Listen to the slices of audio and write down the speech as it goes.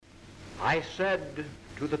I said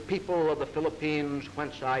to the people of the Philippines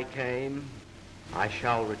whence I came, I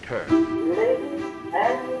shall return. Ladies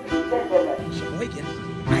and gentlemen. Sheboygan?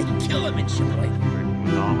 I'd kill him in Sheboygan.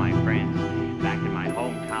 With all my friends back in my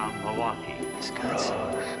hometown, Milwaukee. Wisconsin.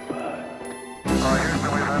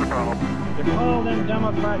 Houston, we've had a problem. To call them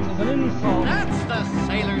Democrats is an insult. That's the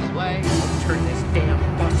sailor's way. Turn this damn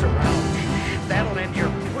bus around. That'll end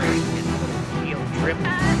your pretty field trip.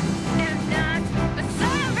 I am not a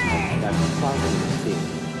zombie! That's sounding distinct.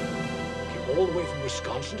 Came all the way from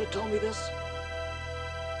Wisconsin to tell me this?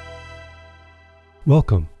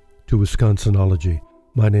 Welcome to Wisconsinology.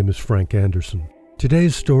 My name is Frank Anderson.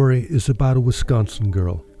 Today's story is about a Wisconsin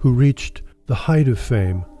girl who reached the height of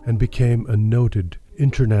fame and became a noted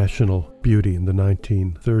international beauty in the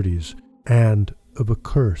 1930s, and of a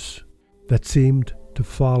curse that seemed to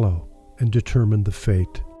follow and determine the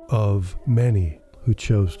fate of many who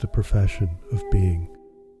chose the profession of being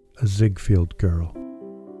a Ziegfeld girl.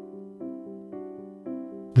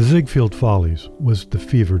 The Ziegfeld Follies was the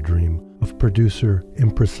fever dream of producer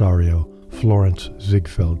impresario Florence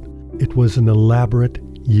Ziegfeld. It was an elaborate,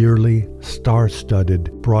 yearly,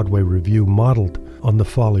 star-studded Broadway revue modeled on the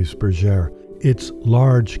Folies Bergère. Its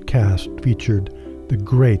large cast featured the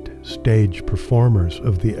great stage performers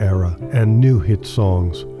of the era, and new hit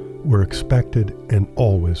songs were expected and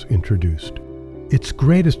always introduced. Its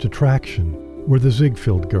greatest attraction were the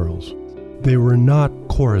Ziegfeld girls. They were not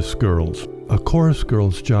chorus girls. A chorus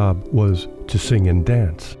girl's job was to sing and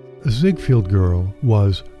dance. A Ziegfeld girl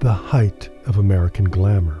was the height of American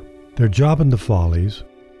glamour. Their job in the Follies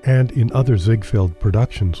and in other Ziegfeld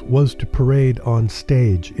productions was to parade on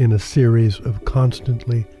stage in a series of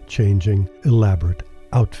constantly changing, elaborate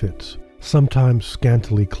outfits, sometimes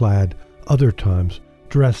scantily clad, other times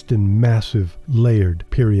dressed in massive, layered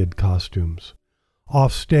period costumes.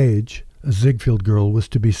 Off stage, a Ziegfeld girl was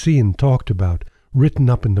to be seen, talked about, written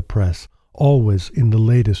up in the press, always in the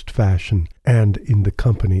latest fashion and in the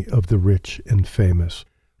company of the rich and famous.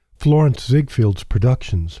 Florence Ziegfeld's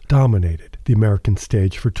productions dominated the American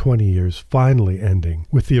stage for 20 years, finally ending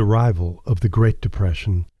with the arrival of the Great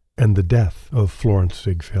Depression and the death of Florence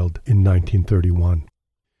Ziegfeld in 1931.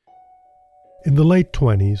 In the late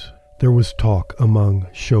 20s, there was talk among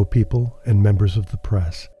show people and members of the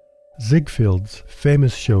press. Ziegfeld's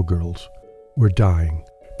famous showgirls were dying.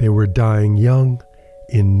 They were dying young,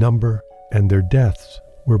 in number, and their deaths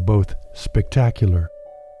were both spectacular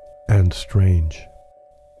and strange.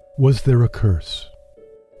 Was there a curse?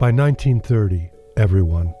 By 1930,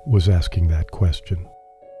 everyone was asking that question.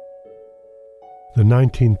 The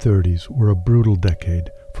 1930s were a brutal decade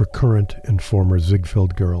for current and former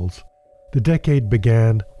Ziegfeld girls. The decade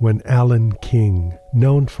began when Alan King,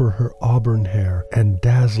 known for her auburn hair and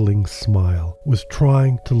dazzling smile, was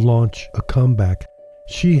trying to launch a comeback.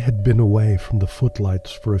 She had been away from the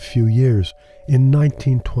footlights for a few years. In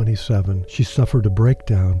 1927, she suffered a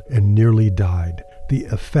breakdown and nearly died, the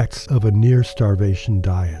effects of a near-starvation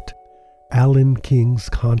diet. Alan King's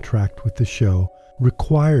contract with the show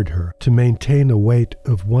required her to maintain a weight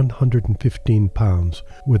of 115 pounds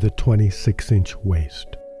with a 26-inch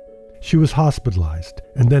waist. She was hospitalized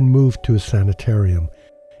and then moved to a sanitarium.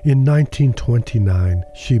 In 1929,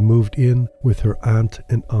 she moved in with her aunt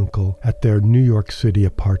and uncle at their New York City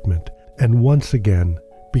apartment and once again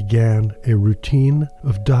began a routine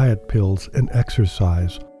of diet pills and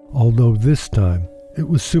exercise, although this time it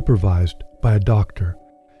was supervised by a doctor.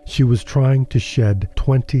 She was trying to shed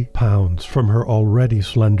 20 pounds from her already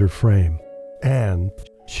slender frame, and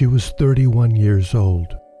she was 31 years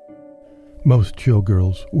old. Most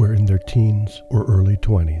showgirls were in their teens or early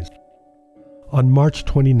 20s. On March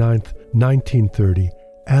 29, 1930,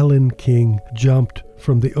 Alan King jumped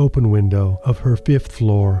from the open window of her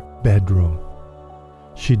fifth-floor bedroom.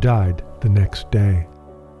 She died the next day.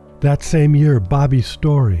 That same year, Bobby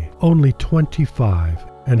Story, only 25,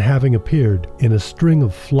 and having appeared in a string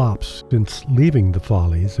of flops since leaving the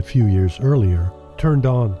Follies a few years earlier, turned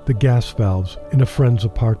on the gas valves in a friend's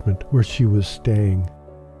apartment where she was staying.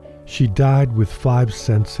 She died with 5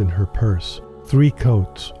 cents in her purse, 3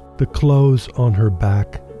 coats, the clothes on her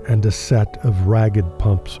back, and a set of ragged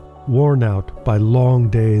pumps, worn out by long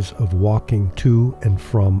days of walking to and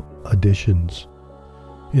from auditions.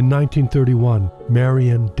 In 1931,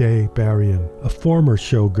 Marion Day Berrien, a former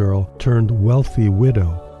showgirl turned wealthy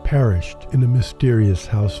widow, perished in a mysterious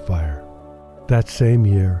house fire. That same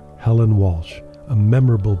year, Helen Walsh, a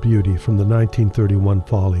memorable beauty from the 1931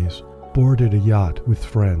 Follies, boarded a yacht with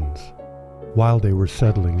friends. While they were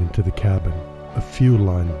settling into the cabin, a fuel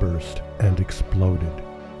line burst and exploded.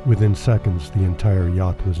 Within seconds, the entire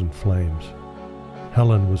yacht was in flames.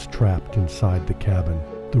 Helen was trapped inside the cabin,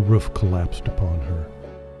 the roof collapsed upon her.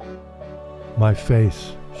 "My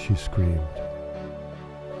face," she screamed.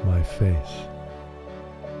 "My face."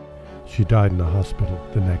 She died in a hospital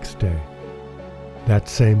the next day. That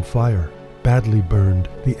same fire badly burned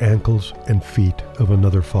the ankles and feet of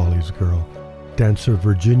another Follies girl, dancer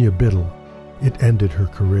Virginia Biddle. It ended her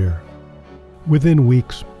career. Within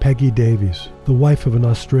weeks, Peggy Davies, the wife of an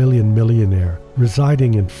Australian millionaire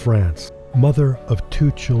residing in France, mother of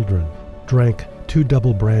 2 children, drank 2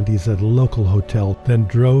 double brandies at a local hotel, then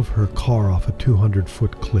drove her car off a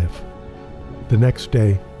 200-foot cliff. The next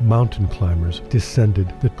day, mountain climbers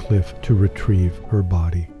descended the cliff to retrieve her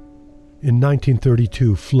body. In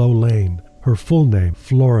 1932, Flo Lane, her full name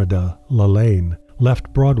Florida LaLane,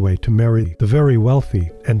 left Broadway to marry the very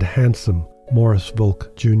wealthy and handsome Morris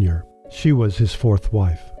Volk Jr. She was his 4th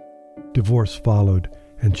wife. Divorce followed,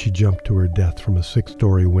 and she jumped to her death from a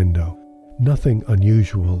 6-story window. Nothing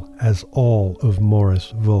unusual, as all of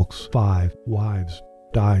Morris Volk's 5 wives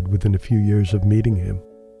died within a few years of meeting him.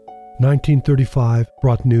 1935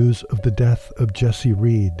 brought news of the death of Jessie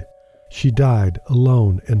Reed. She died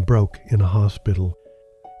alone and broke in a hospital.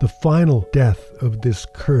 The final death of this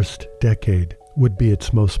cursed decade would be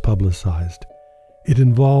its most publicized. It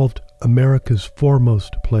involved America's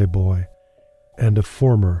foremost playboy and a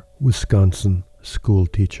former Wisconsin school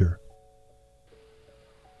teacher.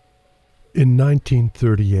 In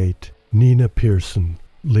 1938, Nina Pearson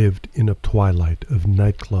lived in a twilight of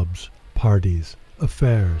nightclubs, parties,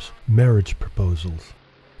 affairs, marriage proposals.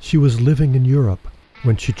 She was living in Europe.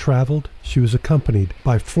 When she traveled, she was accompanied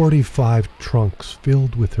by 45 trunks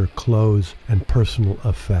filled with her clothes and personal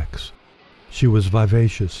effects. She was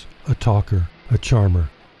vivacious, a talker, a charmer,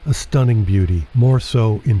 a stunning beauty, more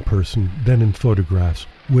so in person than in photographs,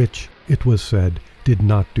 which, it was said, did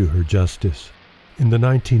not do her justice. In the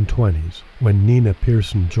 1920s, when Nina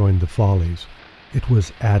Pearson joined the Follies, it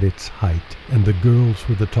was at its height, and the girls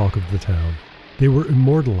were the talk of the town. They were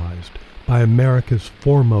immortalized by America's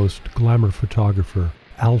foremost glamour photographer,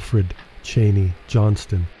 Alfred Cheney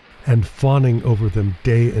Johnston, and fawning over them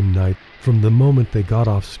day and night from the moment they got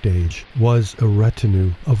off stage was a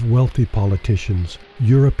retinue of wealthy politicians,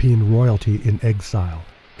 European royalty in exile,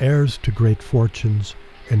 heirs to great fortunes,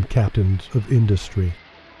 and captains of industry.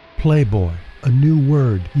 Playboy, a new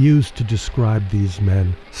word used to describe these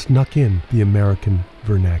men, snuck in the American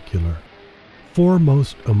vernacular.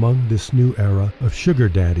 Foremost among this new era of sugar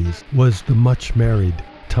daddies was the much-married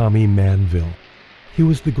Tommy Manville. He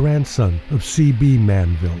was the grandson of C.B.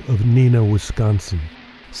 Manville of Neenah, Wisconsin.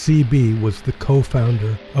 C.B. was the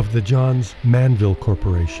co-founder of the Johns Manville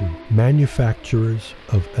Corporation, manufacturers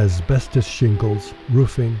of asbestos shingles,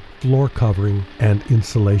 roofing, floor covering, and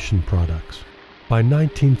insulation products. By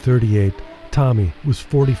 1938, Tommy was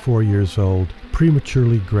 44 years old,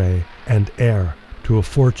 prematurely gray, and heir to a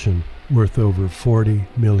fortune worth over $40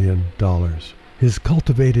 million. His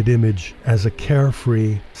cultivated image as a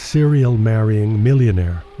carefree, serial-marrying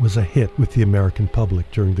millionaire was a hit with the American public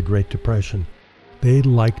during the Great Depression. They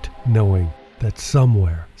liked knowing that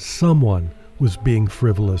somewhere, someone was being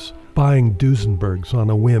frivolous, buying Duesenbergs on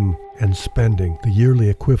a whim, and spending the yearly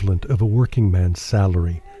equivalent of a working man's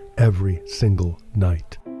salary every single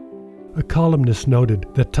night. A columnist noted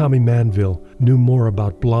that Tommy Manville knew more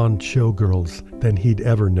about blonde showgirls than he'd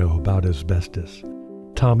ever know about asbestos.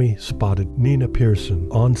 Tommy spotted Nina Pearson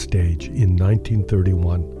on stage in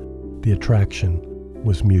 1931. The attraction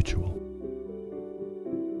was mutual.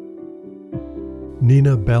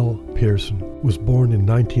 Nina Belle Pearson was born in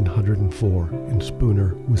 1904 in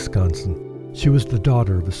Spooner, Wisconsin. She was the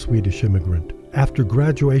daughter of a Swedish immigrant. After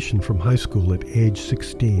graduation from high school at age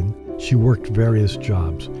 16, she worked various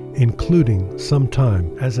jobs, including some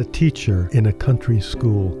time as a teacher in a country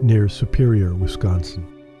school near Superior, Wisconsin.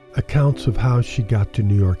 Accounts of how she got to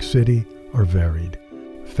New York City are varied.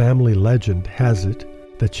 Family legend has it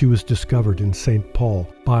that she was discovered in St. Paul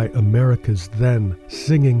by America's then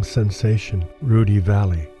singing sensation, Rudy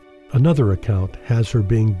Vallee. Another account has her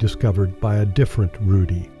being discovered by a different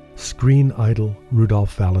Rudy, screen idol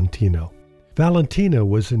Rudolph Valentino. Valentino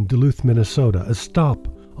was in Duluth, Minnesota, a stop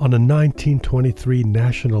on a 1923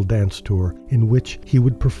 national dance tour in which he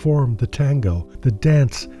would perform the tango, the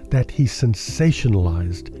dance that he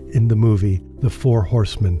sensationalized in the movie The Four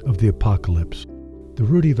Horsemen of the Apocalypse. The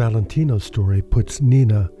Rudy Valentino story puts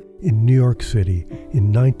Nina in New York City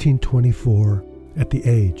in 1924 at the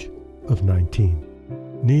age of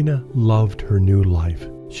 19. Nina loved her new life.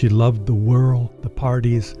 She loved the whirl, the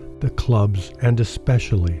parties, the clubs, and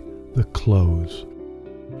especially the clothes.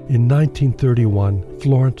 In 1931,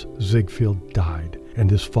 Florence Ziegfeld died, and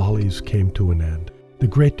his follies came to an end. The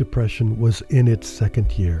Great Depression was in its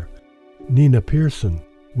second year. Nina Pearson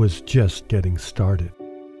was just getting started.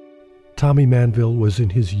 Tommy Manville was in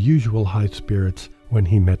his usual high spirits when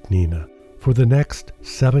he met Nina. For the next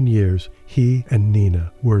 7 years, he and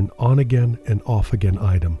Nina were an on-again and off-again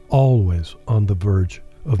item, always on the verge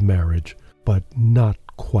of marriage, but not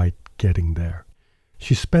quite getting there.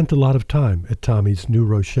 She spent a lot of time at Tommy's New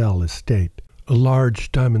Rochelle estate. A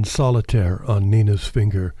large diamond solitaire on Nina's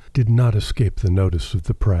finger did not escape the notice of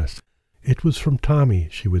the press. "It was from Tommy,"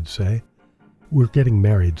 she would say. "We're getting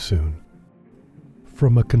married soon."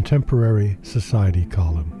 From a contemporary society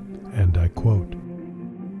column, and I quote,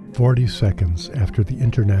 40 seconds after the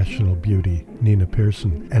international beauty Nina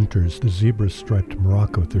Pearson enters the zebra-striped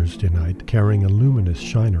Morocco Thursday night carrying a luminous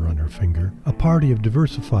shiner on her finger, a party of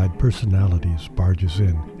diversified personalities barges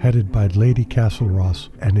in, headed by Lady Castleross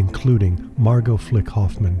and including Margot Flick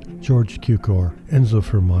Hoffman, George Cukor, Enzo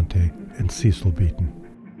Fermante, and Cecil Beaton.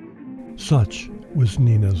 Such was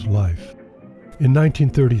Nina's life. In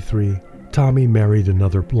 1933, Tommy married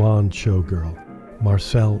another blonde showgirl,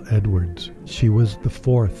 Marcelle Edwards. She was the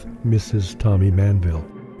fourth Mrs. Tommy Manville.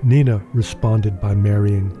 Nina responded by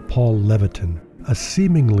marrying Paul Leviton, a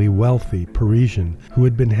seemingly wealthy Parisian who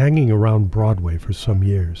had been hanging around Broadway for some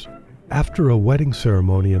years. After a wedding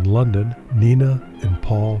ceremony in London, Nina and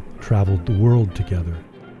Paul traveled the world together.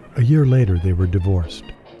 A year later, they were divorced.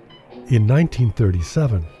 In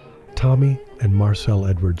 1937, Tommy and Marcelle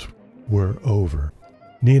Edwards were over.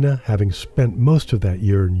 Nina, having spent most of that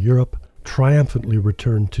year in Europe, triumphantly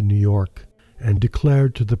returned to New York and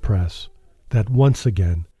declared to the press that once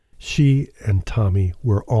again she and Tommy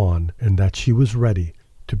were on and that she was ready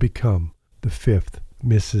to become the fifth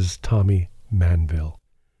Mrs. Tommy Manville.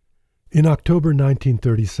 In October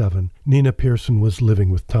 1937, Nina Pearson was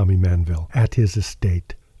living with Tommy Manville at his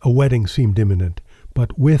estate. A wedding seemed imminent,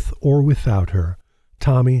 but with or without her,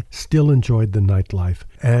 Tommy still enjoyed the nightlife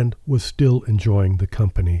and was still enjoying the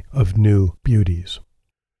company of new beauties.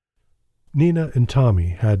 Nina and Tommy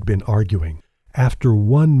had been arguing. After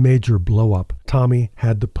one major blow-up, Tommy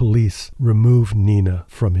had the police remove Nina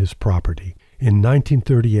from his property. In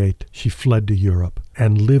 1938, she fled to Europe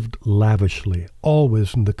and lived lavishly,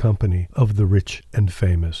 always in the company of the rich and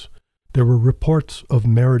famous. There were reports of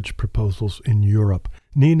marriage proposals in Europe.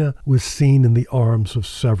 Nina was seen in the arms of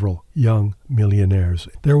several young millionaires.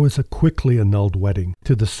 There was a quickly annulled wedding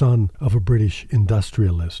to the son of a British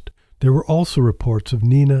industrialist. There were also reports of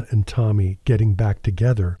Nina and Tommy getting back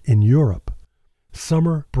together in Europe.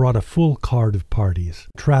 Summer brought a full card of parties,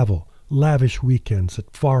 travel, lavish weekends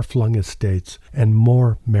at far-flung estates, and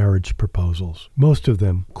more marriage proposals, most of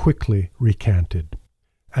them quickly recanted.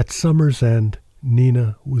 At summer's end,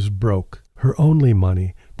 Nina was broke. Her only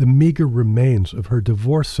money, the meager remains of her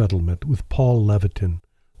divorce settlement with Paul Leviton,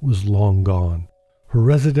 was long gone. Her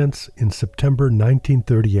residence in September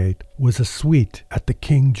 1938 was a suite at the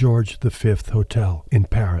King George V Hotel in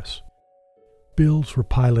Paris. Bills were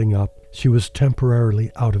piling up. She was temporarily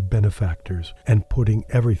out of benefactors and putting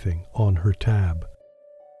everything on her tab.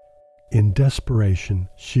 In desperation,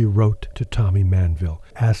 she wrote to Tommy Manville,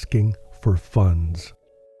 asking for funds.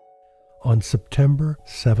 On September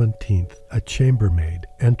 17th, a chambermaid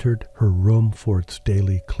entered her room for its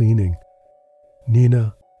daily cleaning.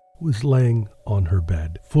 Nina was laying on her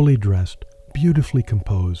bed, fully dressed, beautifully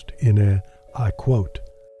composed, in a, I quote,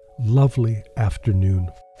 lovely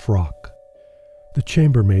afternoon frock. The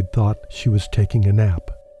chambermaid thought she was taking a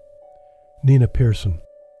nap. Nina Pearson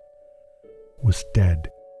was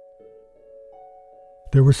dead.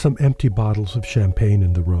 There were some empty bottles of champagne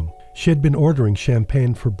in the room. She had been ordering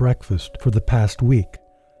champagne for breakfast for the past week.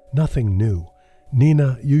 Nothing new.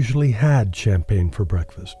 Nina usually had champagne for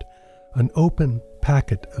breakfast. An open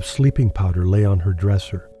packet of sleeping powder lay on her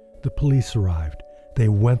dresser. The police arrived. They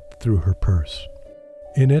went through her purse.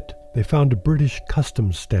 In it, they found a British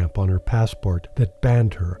customs stamp on her passport that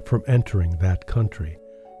banned her from entering that country.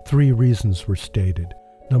 3 reasons were stated.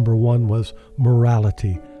 Number 1 was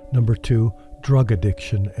morality. Number 2, drug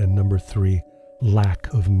addiction. And number 3,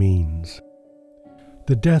 lack of means.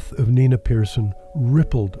 The death of Nina Pearson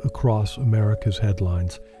rippled across America's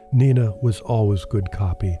headlines. Nina was always good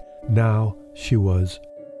copy. Now she was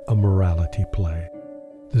a morality play.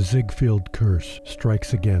 The Ziegfeld curse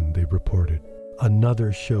strikes again, they reported.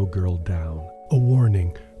 Another showgirl down. A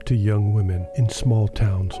warning to young women in small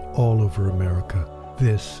towns all over America.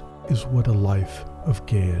 This is what a life of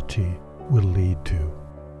gaiety will lead to.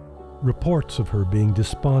 Reports of her being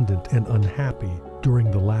despondent and unhappy during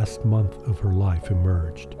the last month of her life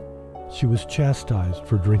emerged. She was chastised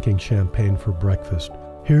for drinking champagne for breakfast.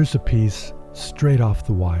 Here's a piece straight off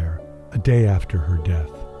the wire, a day after her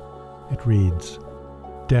death. It reads,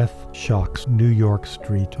 "Death shocks New York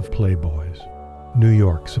street of playboys. New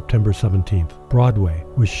York, September 17th. Broadway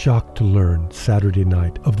was shocked to learn Saturday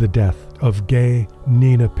night of the death of gay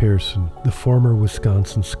Nina Pearson, the former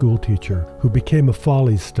Wisconsin schoolteacher who became a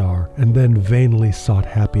Follies star and then vainly sought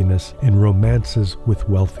happiness in romances with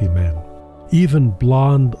wealthy men. Even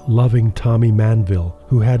blonde, loving Tommy Manville,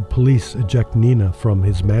 who had police eject Nina from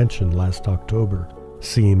his mansion last October,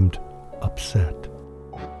 seemed upset.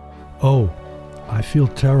 "Oh, I feel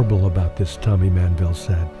terrible about this," Tommy Manville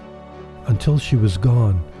said. "Until she was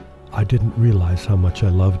gone, I didn't realize how much I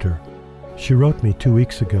loved her. She wrote me 2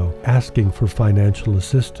 weeks ago asking for financial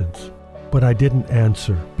assistance, but I didn't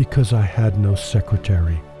answer because I had no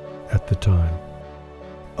secretary at the time."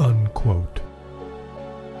 Unquote.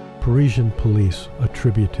 Parisian police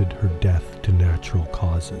attributed her death to natural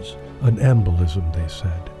causes, an embolism, they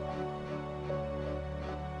said.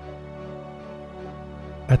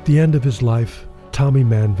 At the end of his life, Tommy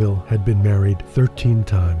Manville had been married 13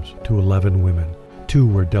 times to 11 women. 2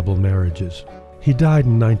 were double marriages. He died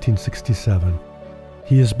in 1967.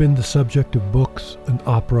 He has been the subject of books, an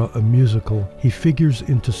opera, a musical. He figures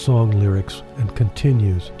into song lyrics and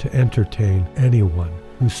continues to entertain anyone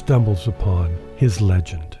who stumbles upon his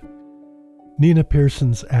legend. Nina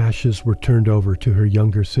Pearson's ashes were turned over to her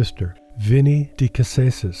younger sister, Vinnie de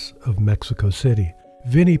Casesis of Mexico City.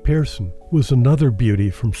 Vinnie Pearson was another beauty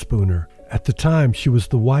from Spooner. At the time, she was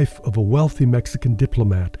the wife of a wealthy Mexican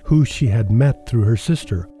diplomat who she had met through her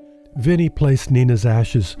sister. Vinnie placed Nina's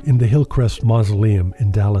ashes in the Hillcrest Mausoleum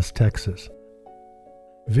in Dallas, Texas.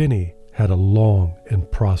 Vinnie had a long and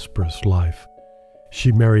prosperous life.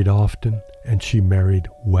 She married often, and she married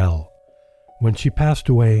well. When she passed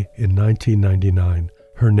away in 1999,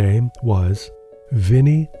 her name was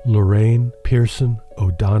Vinnie Lorraine Pearson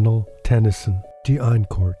O'Donnell Tennyson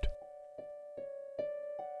d'Eincourt.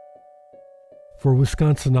 For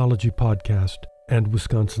Wisconsinology Podcast and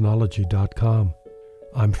Wisconsinology.com,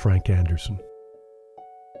 I'm Frank Anderson.